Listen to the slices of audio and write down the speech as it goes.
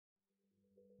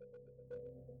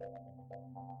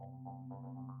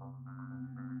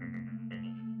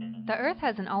The Earth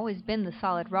hasn't always been the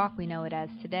solid rock we know it as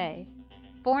today.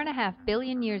 4.5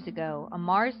 billion years ago, a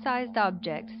Mars-sized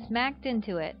object smacked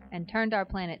into it and turned our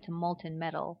planet to molten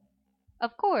metal.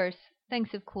 Of course, things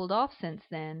have cooled off since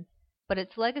then, but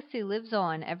its legacy lives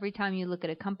on every time you look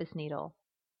at a compass needle.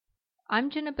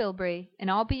 I'm Jenna Bilbrey,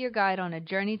 and I'll be your guide on a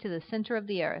journey to the center of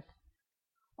the Earth.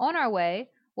 On our way,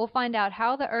 we'll find out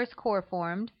how the Earth's core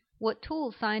formed, what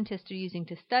tools scientists are using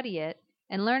to study it,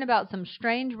 and learn about some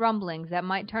strange rumblings that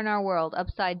might turn our world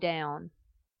upside down.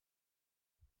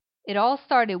 It all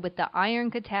started with the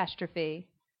Iron Catastrophe.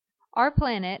 Our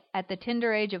planet, at the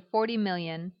tender age of 40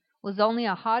 million, was only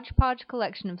a hodgepodge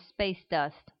collection of space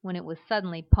dust when it was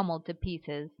suddenly pummeled to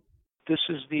pieces. This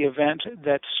is the event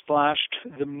that splashed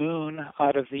the moon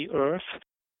out of the Earth.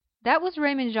 That was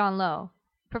Raymond Jeanlot,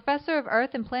 professor of Earth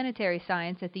and Planetary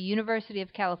Science at the University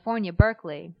of California,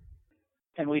 Berkeley.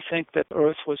 And we think that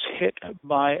Earth was hit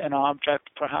by an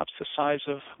object perhaps the size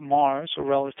of Mars, a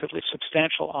relatively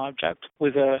substantial object,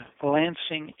 with a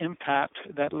glancing impact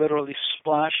that literally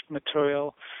splashed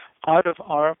material out of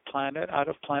our planet, out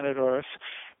of planet Earth.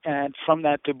 And from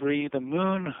that debris, the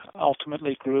moon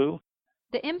ultimately grew.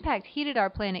 The impact heated our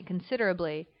planet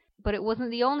considerably, but it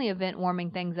wasn't the only event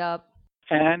warming things up.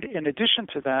 And in addition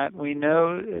to that, we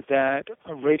know that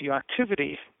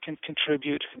radioactivity can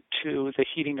contribute to the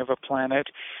heating of a planet.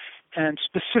 And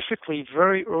specifically,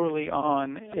 very early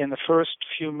on in the first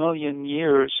few million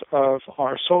years of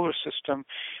our solar system,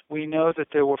 we know that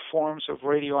there were forms of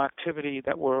radioactivity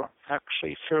that were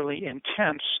actually fairly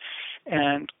intense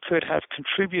and could have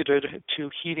contributed to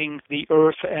heating the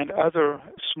Earth and other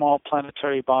small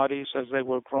planetary bodies as they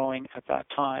were growing at that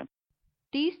time.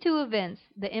 These two events,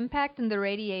 the impact and the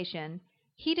radiation,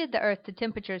 heated the Earth to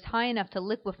temperatures high enough to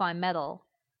liquefy metal.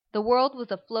 The world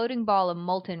was a floating ball of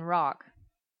molten rock.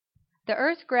 The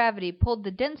Earth's gravity pulled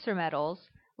the denser metals,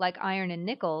 like iron and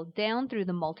nickel, down through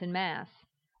the molten mass,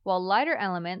 while lighter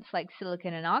elements like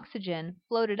silicon and oxygen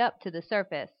floated up to the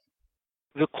surface.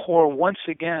 The core once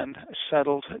again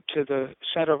settled to the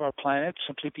center of our planet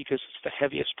simply because it's the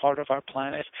heaviest part of our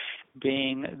planet,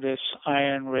 being this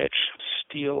iron-rich,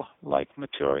 steel-like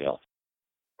material.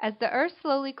 As the Earth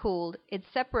slowly cooled, it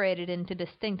separated into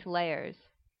distinct layers.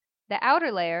 The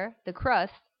outer layer, the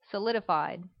crust,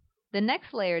 solidified. The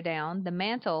next layer down, the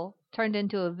mantle, turned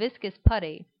into a viscous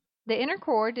putty. The inner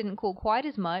core didn't cool quite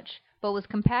as much, but was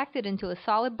compacted into a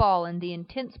solid ball in the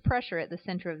intense pressure at the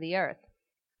center of the Earth.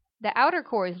 The outer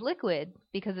core is liquid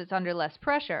because it's under less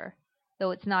pressure,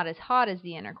 though it's not as hot as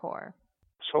the inner core.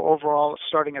 So overall,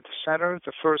 starting at the center,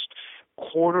 the first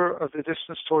quarter of the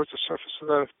distance towards the surface of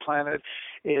the planet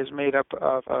is made up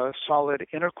of a solid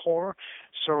inner core,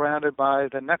 surrounded by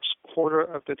the next quarter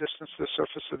of the distance to the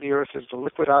surface of the Earth is the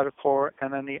liquid outer core,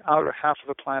 and then the outer half of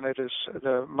the planet is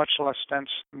the much less dense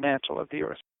mantle of the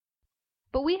Earth.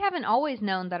 But we haven't always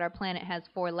known that our planet has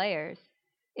 4 layers.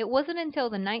 It wasn't until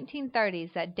the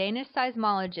 1930s that Danish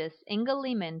seismologist Inga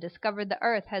Lehmann discovered the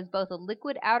Earth has both a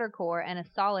liquid outer core and a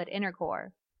solid inner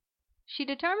core. She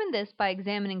determined this by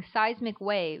examining seismic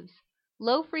waves,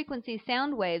 low-frequency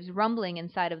sound waves rumbling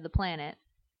inside of the planet.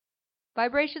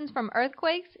 Vibrations from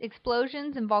earthquakes,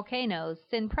 explosions, and volcanoes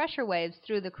send pressure waves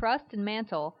through the crust and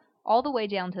mantle all the way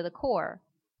down to the core.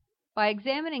 By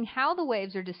examining how the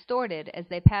waves are distorted as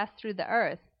they pass through the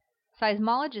Earth,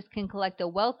 seismologists can collect a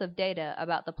wealth of data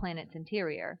about the planet's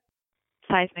interior.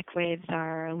 Seismic waves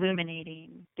are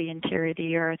illuminating the interior of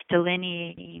the Earth,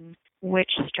 delineating which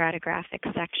stratigraphic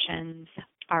sections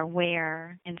are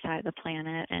where inside the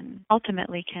planet, and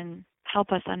ultimately can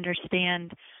help us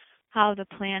understand how the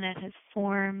planet has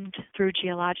formed through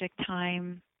geologic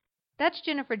time. That's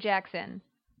Jennifer Jackson,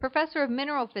 professor of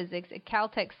mineral physics at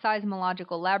Caltech's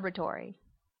Seismological Laboratory.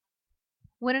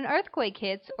 When an earthquake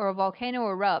hits or a volcano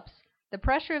erupts, the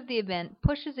pressure of the event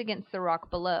pushes against the rock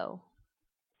below.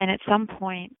 And at some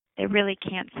point, they really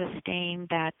can't sustain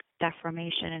that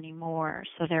deformation anymore.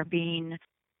 So they're being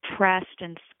pressed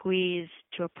and squeezed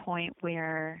to a point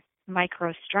where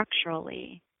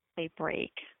microstructurally they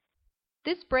break.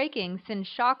 This breaking sends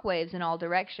shock waves in all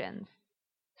directions.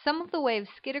 Some of the waves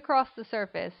skid across the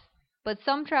surface, but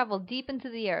some travel deep into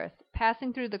the Earth,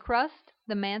 passing through the crust,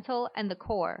 the mantle, and the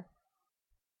core.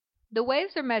 The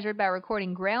waves are measured by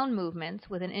recording ground movements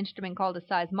with an instrument called a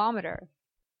seismometer,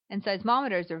 and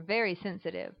seismometers are very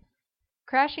sensitive.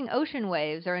 Crashing ocean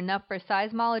waves are enough for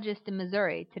seismologists in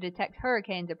Missouri to detect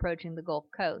hurricanes approaching the Gulf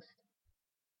Coast.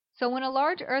 So when a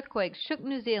large earthquake shook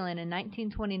New Zealand in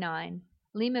 1929,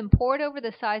 Lehmann pored over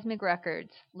the seismic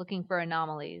records, looking for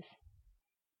anomalies.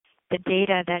 The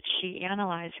data that she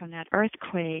analyzed from that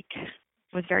earthquake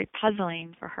was very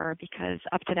puzzling for her because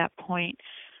up to that point,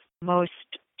 most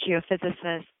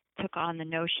geophysicists took on the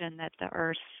notion that the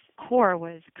Earth's core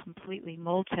was completely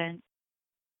molten.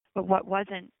 But what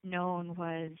wasn't known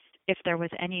was if there was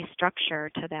any structure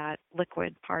to that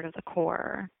liquid part of the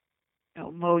core.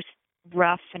 Most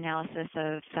rough analysis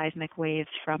of seismic waves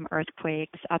from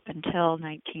earthquakes up until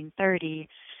 1930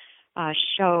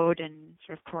 showed and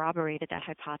sort of corroborated that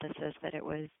hypothesis that it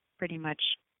was pretty much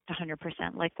 100%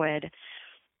 liquid.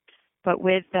 But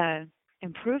with the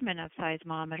improvement of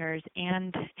seismometers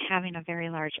and having a very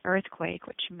large earthquake,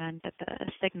 which meant that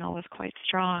the signal was quite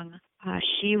strong,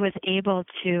 she was able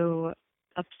to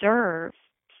observe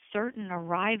certain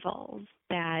arrivals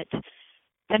that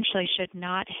essentially should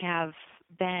not have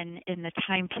been in the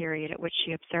time period at which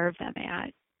she observed them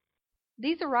at.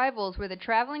 These arrivals were the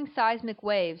traveling seismic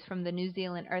waves from the New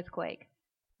Zealand earthquake.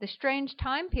 The strange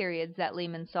time periods that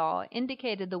Lehman saw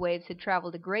indicated the waves had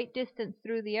traveled a great distance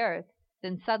through the Earth,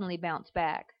 then suddenly bounced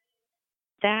back.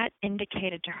 That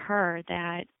indicated to her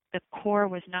that the core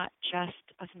was not just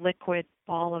a liquid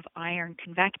ball of iron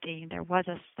convecting. There was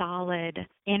a solid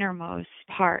innermost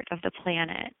part of the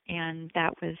planet, and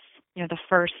that was, the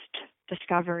first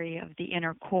discovery of the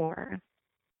inner core.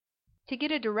 To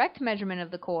get a direct measurement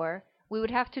of the core, we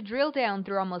would have to drill down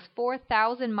through almost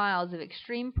 4,000 miles of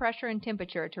extreme pressure and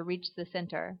temperature to reach the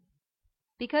center.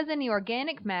 Because any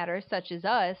organic matter, such as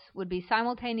us, would be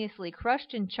simultaneously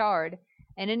crushed and charred,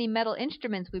 and any metal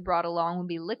instruments we brought along would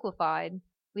be liquefied,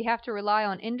 we have to rely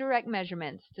on indirect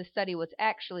measurements to study what's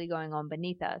actually going on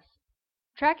beneath us.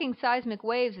 Tracking seismic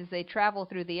waves as they travel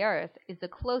through the Earth is the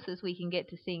closest we can get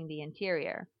to seeing the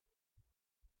interior.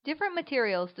 Different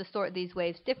materials distort these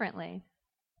waves differently.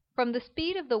 From the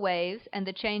speed of the waves and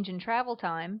the change in travel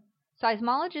time,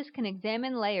 seismologists can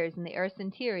examine layers in the Earth's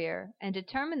interior and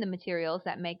determine the materials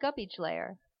that make up each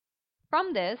layer.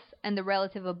 From this, and the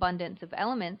relative abundance of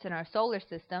elements in our solar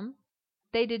system,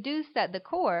 they deduce that the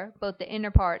core, both the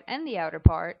inner part and the outer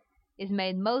part, is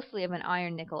made mostly of an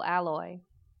iron-nickel alloy.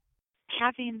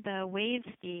 Having the wave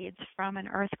speeds from an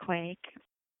earthquake,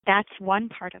 that's one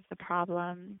part of the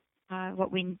problem.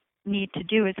 What we need to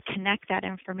do is connect that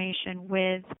information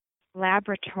with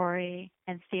laboratory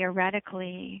and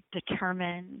theoretically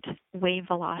determined wave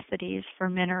velocities for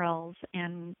minerals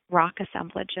and rock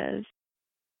assemblages.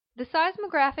 The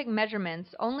seismographic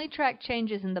measurements only track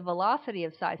changes in the velocity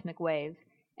of seismic waves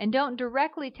and don't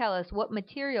directly tell us what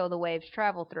material the waves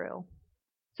travel through.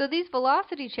 So these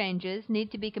velocity changes need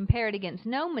to be compared against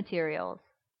known materials.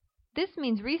 This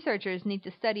means researchers need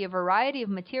to study a variety of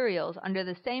materials under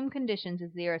the same conditions as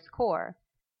the Earth's core.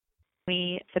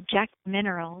 We subject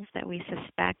minerals that we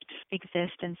suspect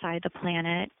exist inside the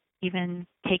planet, even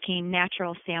taking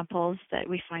natural samples that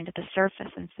we find at the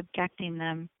surface and subjecting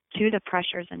them to the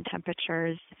pressures and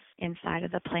temperatures inside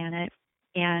of the planet,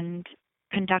 and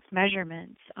conduct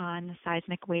measurements on the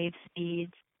seismic wave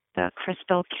speeds, the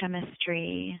crystal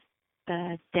chemistry,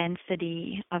 the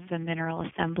density of the mineral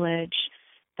assemblage,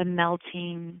 the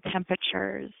melting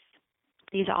temperatures.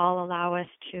 These all allow us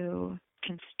to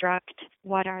construct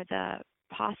what are the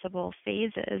possible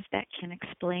phases that can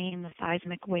explain the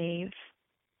seismic wave.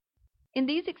 In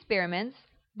these experiments,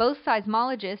 both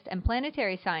seismologists and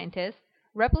planetary scientists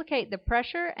replicate the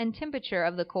pressure and temperature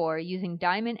of the core using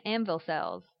diamond anvil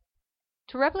cells.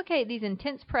 To replicate these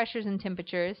intense pressures and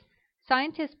temperatures,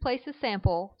 scientists place a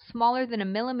sample smaller than a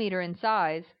millimeter in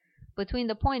size between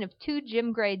the point of two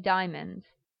gem-grade diamonds.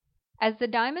 As the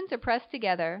diamonds are pressed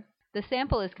together, the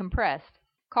sample is compressed,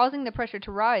 causing the pressure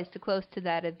to rise to close to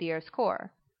that of the Earth's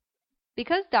core.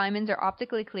 Because diamonds are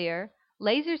optically clear,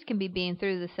 lasers can be beamed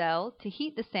through the cell to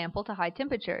heat the sample to high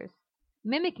temperatures,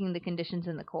 mimicking the conditions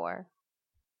in the core.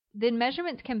 Then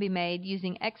measurements can be made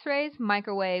using X-rays,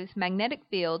 microwaves, magnetic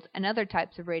fields, and other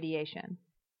types of radiation.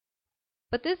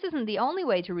 But this isn't the only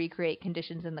way to recreate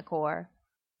conditions in the core.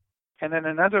 And then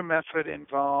another method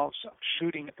involves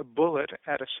shooting a bullet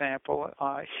at a sample,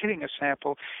 hitting a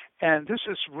sample. And this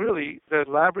is really the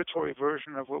laboratory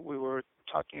version of what we were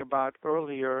talking about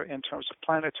earlier in terms of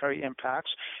planetary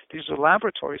impacts. These are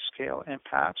laboratory scale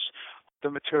impacts. The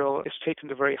material is taken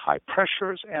to very high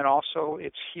pressures, and also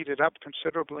it's heated up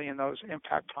considerably in those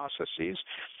impact processes.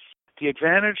 The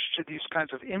advantage to these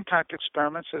kinds of impact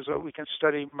experiments is that we can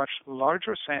study much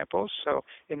larger samples. So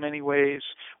in many ways,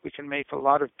 we can make a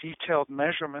lot of detailed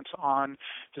measurements on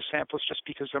the samples just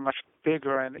because they're much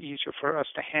bigger and easier for us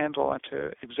to handle and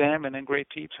to examine in great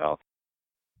detail.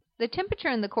 The temperature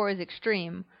in the core is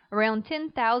extreme, around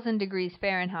 10,000 degrees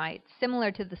Fahrenheit,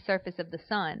 similar to the surface of the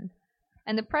Sun,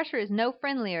 and the pressure is no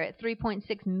friendlier at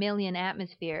 3.6 million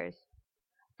atmospheres.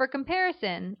 For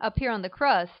comparison, up here on the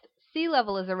crust, Sea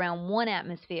level is around 1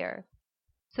 atmosphere.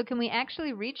 So can we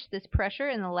actually reach this pressure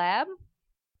in the lab?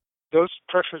 Those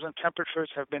pressures and temperatures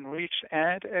have been reached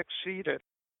and exceeded.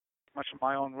 Much of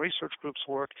my own research group's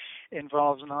work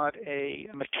involves not a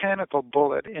mechanical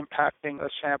bullet impacting a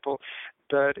sample,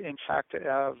 but in fact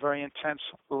a very intense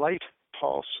light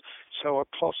pulse. So a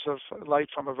pulse of light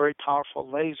from a very powerful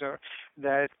laser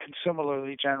that can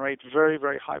similarly generate very,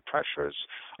 very high pressures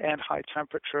and high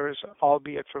temperatures,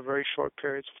 albeit for very short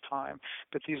periods of time.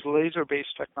 But these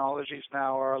laser-based technologies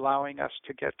now are allowing us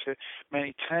to get to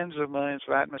many tens of millions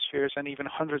of atmospheres and even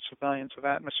hundreds of millions of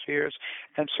atmospheres.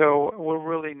 And so we're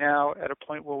really now at a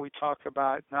point where we talk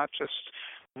about not just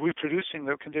reproducing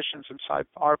the conditions inside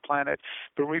our planet,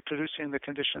 but reproducing the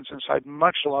conditions inside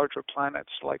much larger planets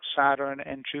like Saturn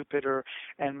and Jupiter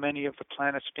and many of the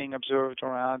planets being observed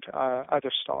around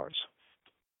other stars.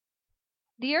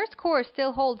 The Earth's core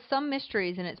still holds some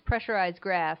mysteries in its pressurized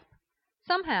grasp.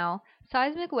 Somehow,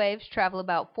 seismic waves travel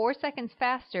about 4 seconds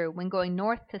faster when going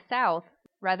north to south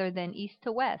rather than east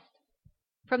to west.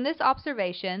 From this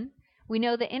observation, we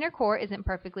know the inner core isn't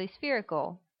perfectly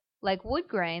spherical. Like wood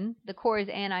grain, the core is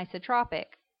anisotropic.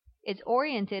 It's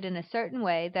oriented in a certain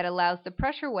way that allows the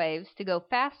pressure waves to go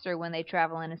faster when they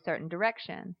travel in a certain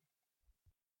direction.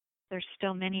 There's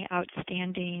still many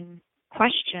outstanding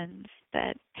questions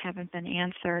that haven't been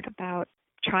answered about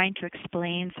trying to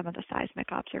explain some of the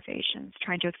seismic observations,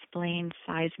 trying to explain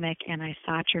seismic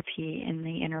anisotropy in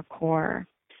the inner core.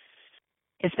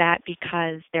 Is that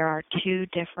because there are 2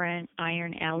 different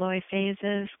iron alloy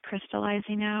phases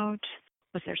crystallizing out?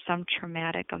 Was there some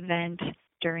traumatic event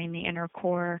during the inner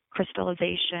core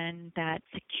crystallization that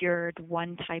secured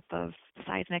one type of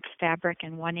seismic fabric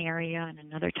in one area and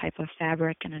another type of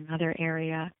fabric in another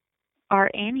area?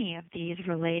 Are any of these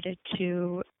related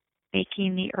to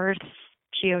making the Earth's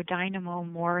geodynamo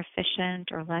more efficient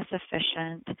or less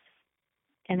efficient?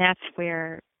 And that's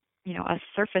where, us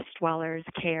surface dwellers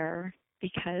care,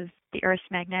 because the Earth's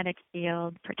magnetic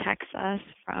field protects us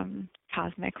from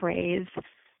cosmic rays.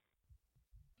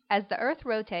 As the Earth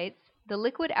rotates, the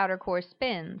liquid outer core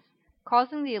spins,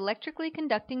 causing the electrically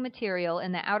conducting material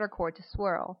in the outer core to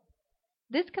swirl.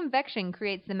 This convection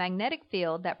creates the magnetic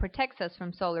field that protects us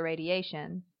from solar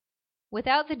radiation.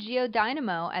 Without the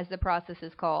geodynamo, as the process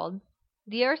is called,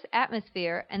 the Earth's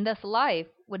atmosphere, and thus life,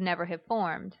 would never have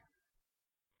formed.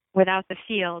 Without the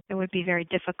field, it would be very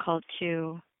difficult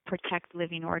to protect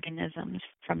living organisms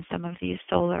from some of these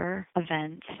solar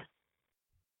events.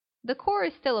 The core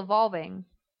is still evolving.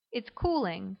 It's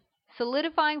cooling,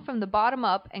 solidifying from the bottom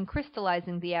up and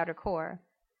crystallizing the outer core.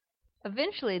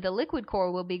 Eventually, the liquid core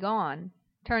will be gone,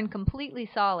 turned completely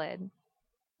solid.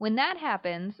 When that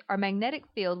happens, our magnetic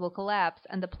field will collapse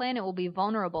and the planet will be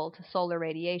vulnerable to solar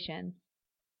radiation.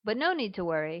 But no need to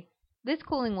worry. This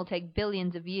cooling will take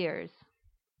billions of years.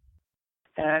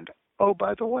 And, oh,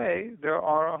 by the way, there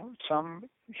are some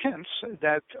hints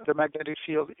that the magnetic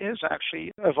field is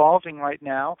actually evolving right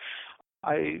now.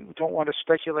 I don't want to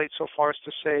speculate so far as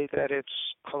to say that it's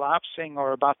collapsing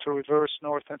or about to reverse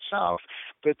north and south,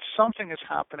 but something is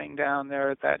happening down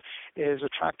there that is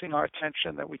attracting our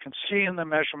attention, that we can see in the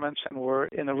measurements, and we're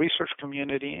in the research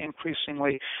community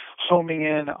increasingly homing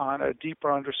in on a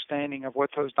deeper understanding of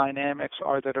what those dynamics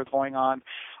are that are going on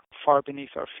far beneath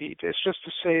our feet. It's just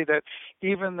to say that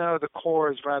even though the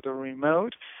core is rather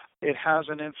remote, it has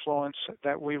an influence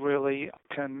that we really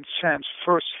can sense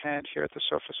firsthand here at the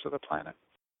surface of the planet.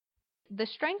 The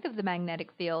strength of the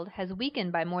magnetic field has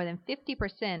weakened by more than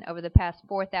 50% over the past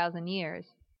 4,000 years,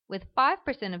 with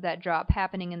 5% of that drop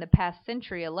happening in the past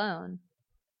century alone.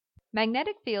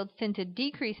 Magnetic fields tend to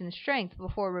decrease in strength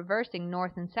before reversing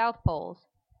north and south poles,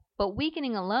 but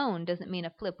weakening alone doesn't mean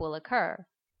a flip will occur.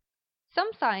 Some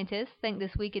scientists think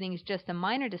this weakening is just a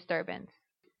minor disturbance,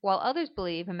 while others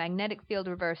believe a magnetic field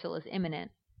reversal is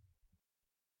imminent.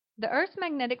 The Earth's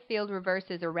magnetic field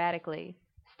reverses erratically,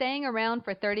 staying around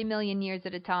for 30 million years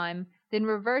at a time, then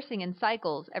reversing in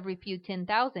cycles every few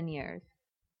 10,000 years.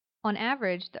 On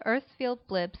average, the Earth's field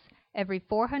flips every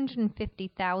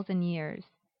 450,000 years,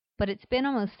 but it's been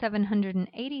almost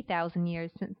 780,000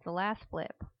 years since the last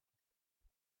flip.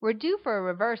 We're due for a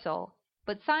reversal,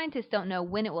 but scientists don't know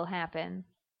when it will happen.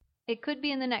 It could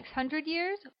be in the next 100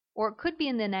 years, or it could be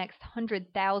in the next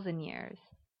 100,000 years.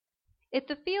 If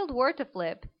the field were to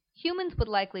flip, humans would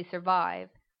likely survive,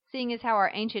 seeing as how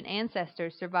our ancient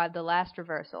ancestors survived the last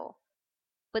reversal.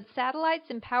 But satellites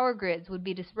and power grids would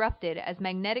be disrupted as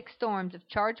magnetic storms of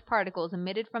charged particles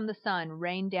emitted from the sun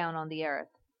rained down on the Earth.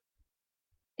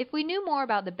 If we knew more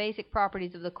about the basic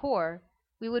properties of the core,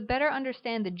 we would better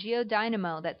understand the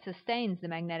geodynamo that sustains the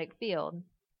magnetic field.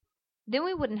 Then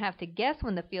we wouldn't have to guess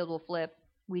when the field will flip,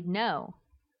 we'd know.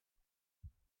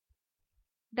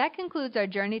 That concludes our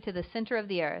journey to the center of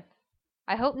the Earth.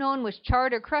 I hope no one was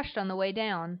charred or crushed on the way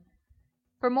down.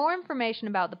 For more information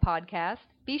about the podcast,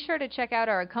 be sure to check out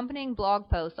our accompanying blog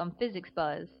post on Physics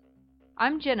Buzz.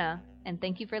 I'm Jenna, and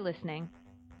thank you for listening.